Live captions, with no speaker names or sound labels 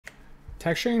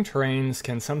Texturing terrains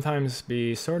can sometimes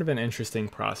be sort of an interesting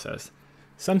process.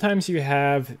 Sometimes you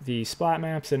have the splat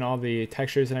maps and all the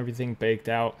textures and everything baked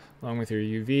out along with your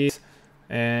UVs,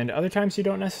 and other times you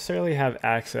don't necessarily have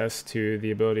access to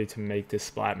the ability to make the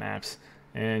splat maps,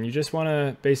 and you just want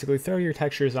to basically throw your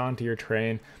textures onto your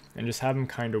terrain and just have them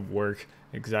kind of work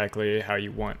exactly how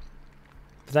you want.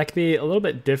 But that can be a little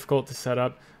bit difficult to set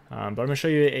up, but I'm going to show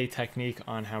you a technique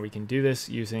on how we can do this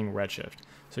using Redshift.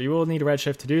 So you will need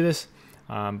Redshift to do this.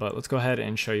 But let's go ahead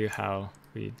and show you how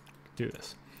we do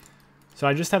this. So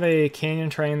I just have a canyon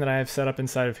terrain that I have set up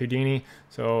inside of Houdini.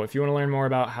 So if you want to learn more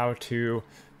about how to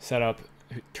set up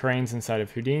terrains inside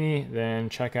of Houdini, then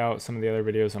check out some of the other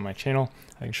videos on my channel.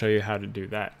 I can show you how to do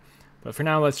that. But for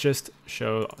now, let's just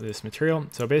show this material.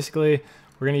 So basically,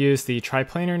 we're going to use the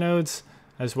triplanar nodes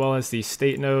as well as the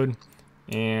state node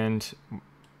and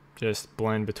just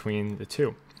blend between the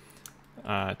two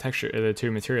the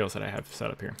two materials that I have set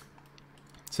up here.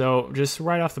 So just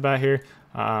right off the bat here,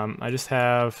 I just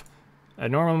have a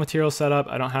normal material set up.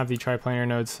 I don't have the triplanar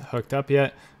nodes hooked up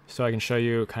yet, so I can show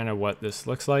you kind of what this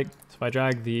looks like. So if I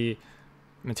drag the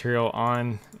material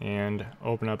on and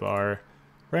open up our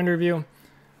render view,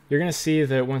 you're going to see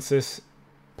that once this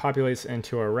populates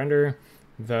into our render,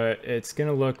 that it's going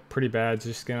to look pretty bad. It's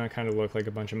just going to kind of look like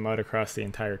a bunch of mud across the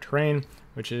entire terrain,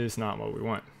 which is not what we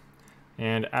want.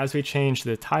 And as we change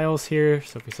the tiles here,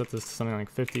 so if we set this to something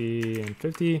like 50 and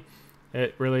 50,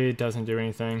 it really doesn't do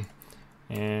anything.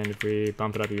 And if we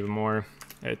bump it up even more,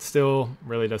 it still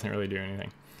really doesn't do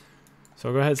anything. So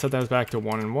I'll go ahead and set those back to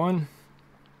 1 and 1.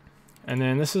 And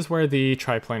then this is where the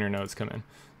triplanar nodes come in.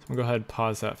 So I'm going to go ahead and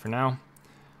pause that for now.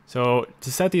 So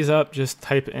to set these up, just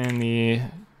type in the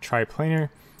triplanar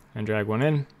and drag one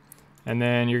in. And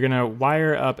then you're going to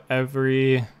wire up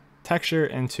every texture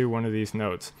into one of these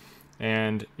nodes.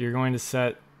 And you're going to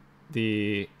set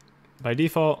by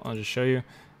default, I'll just show you,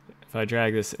 if I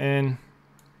drag this in,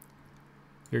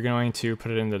 you're going to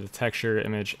put it into the texture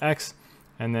image X.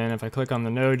 And then if I click on the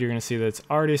node, you're going to see that it's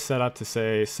already set up to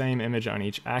say same image on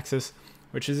each axis,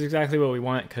 which is exactly what we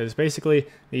want, because basically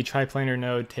the triplanar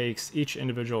node takes each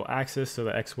individual axis, so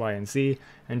the X, Y, and Z,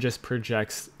 and just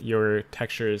projects your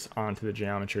textures onto the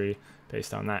geometry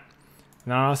based on that.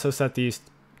 And I'll also set these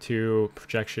to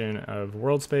projection of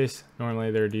world space.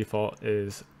 Normally their default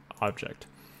is object.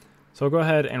 So I'll go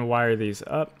ahead and wire these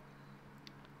up.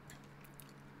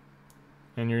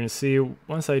 And you're going to see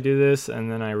once I do this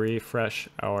and then I refresh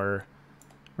our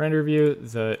render view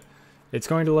that it's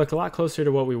going to look a lot closer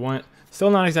to what we want. Still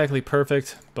not exactly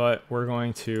perfect, but we're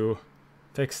going to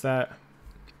fix that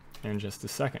in just a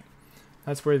second.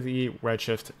 That's where the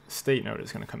Redshift state node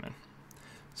is going to come in.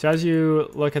 So as you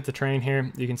look at the terrain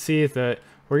here, you can see that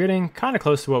we're getting kind of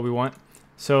close to what we want.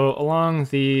 So along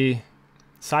the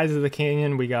sides of the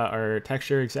canyon, we got our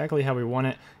texture exactly how we want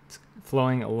it. It's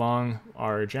flowing along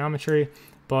our geometry,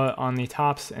 but on the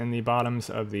tops and the bottoms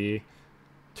of the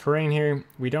terrain here,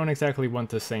 we don't exactly want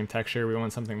the same texture. We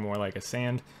want something more like a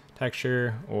sand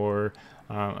texture or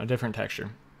a different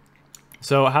texture.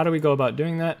 So how do we go about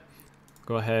doing that?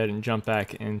 Go ahead and jump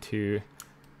back into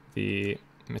the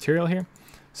material here.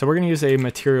 So we're going to use a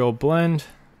material blend.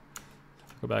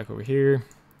 Go back over here.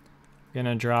 We're going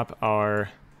to drop our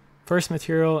first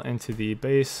material into the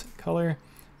base color,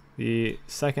 the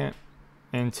second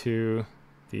into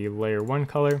the layer 1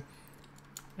 color,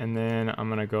 and then I'm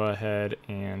going to go ahead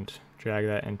and drag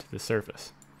that into the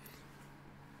surface.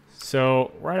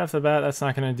 So right off the bat, that's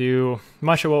not going to do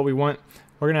much of what we want.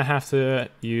 We're going to have to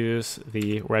use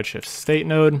the Redshift state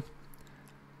node,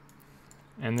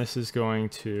 and this is going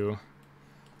to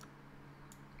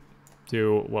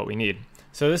do what we need.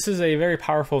 So this is a very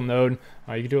powerful node.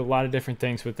 You can do a lot of different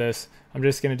things with this. I'm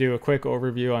just going to do a quick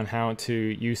overview on how to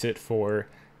use it for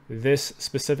this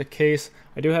specific case.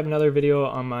 I do have another video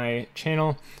on my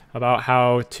channel about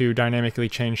how to dynamically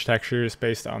change textures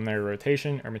based on their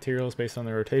rotation, or materials based on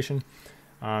their rotation.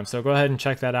 So go ahead and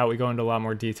check that out. We go into a lot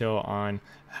more detail on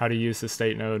how to use the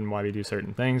state node and why we do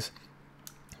certain things.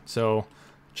 So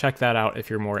check that out if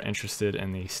you're more interested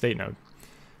in the state node.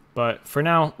 But for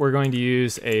now, we're going to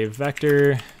use a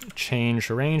vector change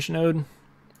range node. I'm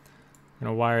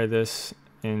going to wire this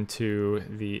into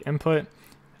the input,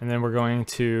 and then we're going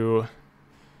to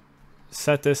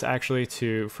set this actually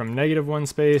to from -1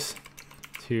 space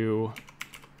to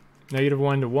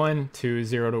 -1 to 1 to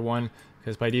 0 to 1,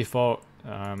 because by default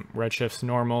Redshift's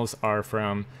normals are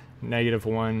from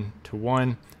 -1 to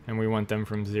 1, and we want them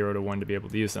from 0 to 1 to be able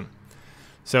to use them.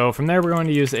 So from there, we're going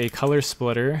to use a color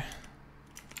splitter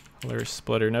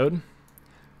node,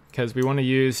 because we want to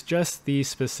use just the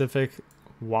specific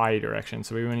Y direction.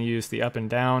 So we want to use the up and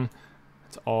down.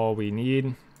 That's all we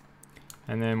need.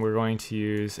 and then we're going to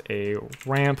use a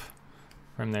ramp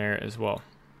from there as well.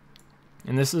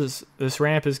 And this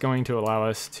ramp is going to allow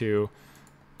us to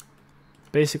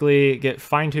basically get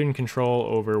fine-tuned control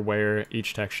over where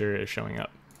each texture is showing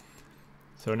up.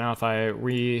 So now if I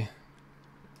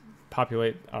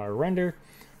repopulate our render,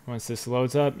 once this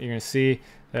loads up, you're going to see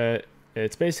that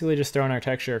it's basically just throwing our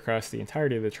texture across the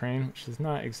entirety of the train, which is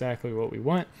not exactly what we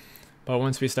want. But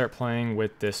once we start playing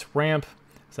with this ramp,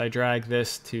 as I drag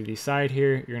this to the side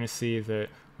here, you're going to see that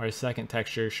our second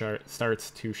texture starts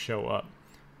to show up.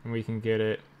 And we can get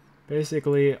it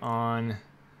basically on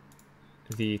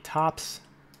the tops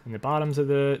and the bottoms of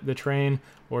the train,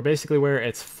 or basically where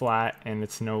it's flat and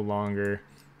it's no longer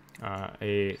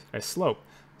a slope.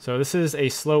 So this is a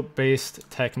slope-based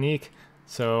technique,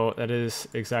 so that is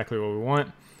exactly what we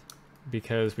want,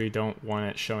 because we don't want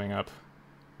it showing up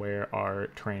where our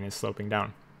train is sloping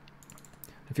down.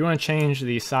 If you want to change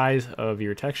the size of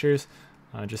your textures,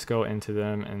 just go into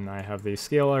them, and I have the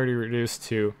scale already reduced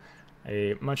to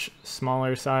a much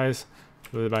smaller size.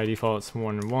 So by default it's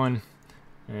 1 and 1,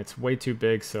 and it's way too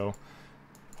big, so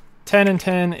 10 and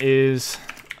 10 is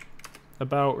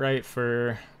about right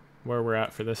for where we're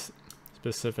at for this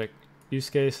specific use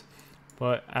case.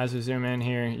 But as we zoom in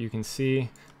here, you can see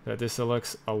that this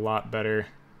looks a lot better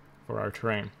for our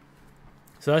terrain.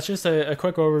 So that's just a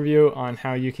quick overview on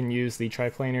how you can use the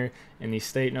triplanar and the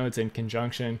state nodes in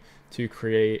conjunction to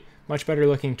create much better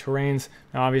looking terrains.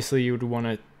 Now obviously you would want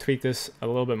to tweak this a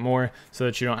little bit more so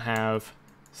that you don't have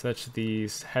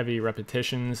these heavy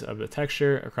repetitions of the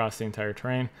texture across the entire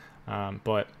terrain,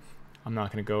 but I'm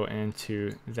not going to go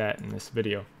into that in this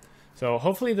video. So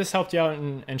hopefully this helped you out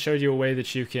and showed you a way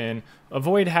that you can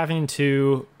avoid having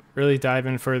to really dive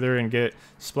in further and get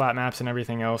splat maps and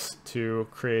everything else to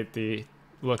create the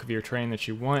look of your terrain that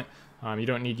you want. You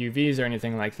don't need UVs or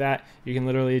anything like that. You can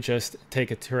literally just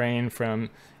take a terrain from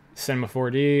Cinema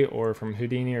 4D or from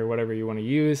Houdini or whatever you want to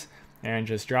use and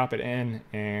just drop it in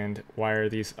and wire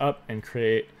these up and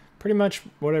create pretty much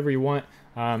whatever you want.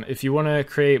 If you want to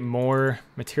create more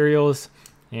materials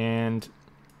and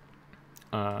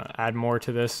add more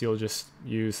to this, you'll just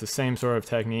use the same sort of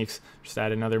techniques, just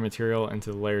add another material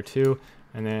into the layer 2,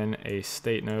 and then a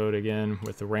state node again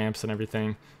with the ramps and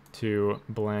everything to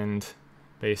blend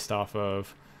based off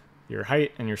of your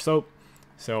height and your slope.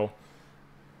 So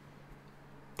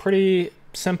pretty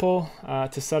simple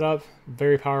to set up,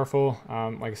 very powerful.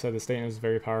 Like I said, the state node is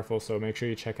very powerful, so make sure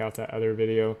you check out that other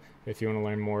video if you want to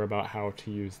learn more about how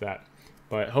to use that.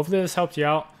 But hopefully this helped you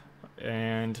out,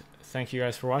 and thank you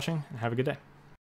guys for watching, and have a good day.